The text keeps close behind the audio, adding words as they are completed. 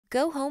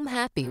Go home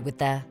happy with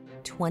the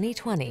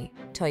 2020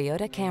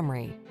 Toyota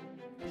Camry.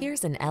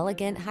 Here's an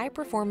elegant,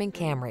 high-performing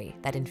Camry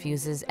that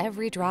infuses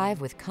every drive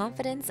with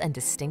confidence and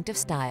distinctive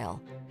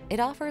style. It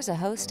offers a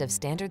host of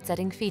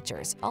standard-setting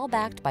features, all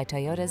backed by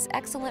Toyota's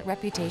excellent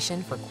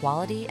reputation for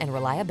quality and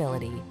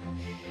reliability.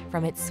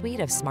 From its suite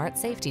of smart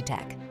safety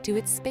tech, to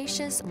its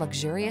spacious,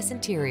 luxurious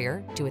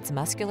interior, to its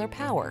muscular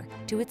power,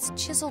 to its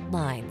chiseled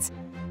lines,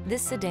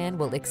 this sedan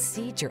will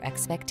exceed your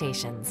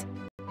expectations.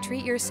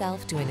 Treat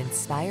yourself to an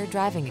inspired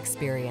driving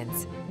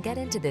experience. Get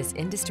into this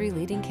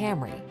industry-leading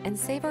Camry and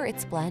savor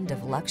its blend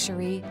of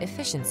luxury,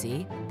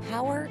 efficiency,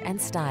 power, and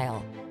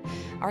style.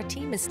 Our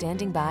team is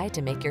standing by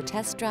to make your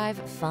test drive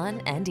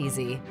fun and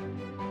easy.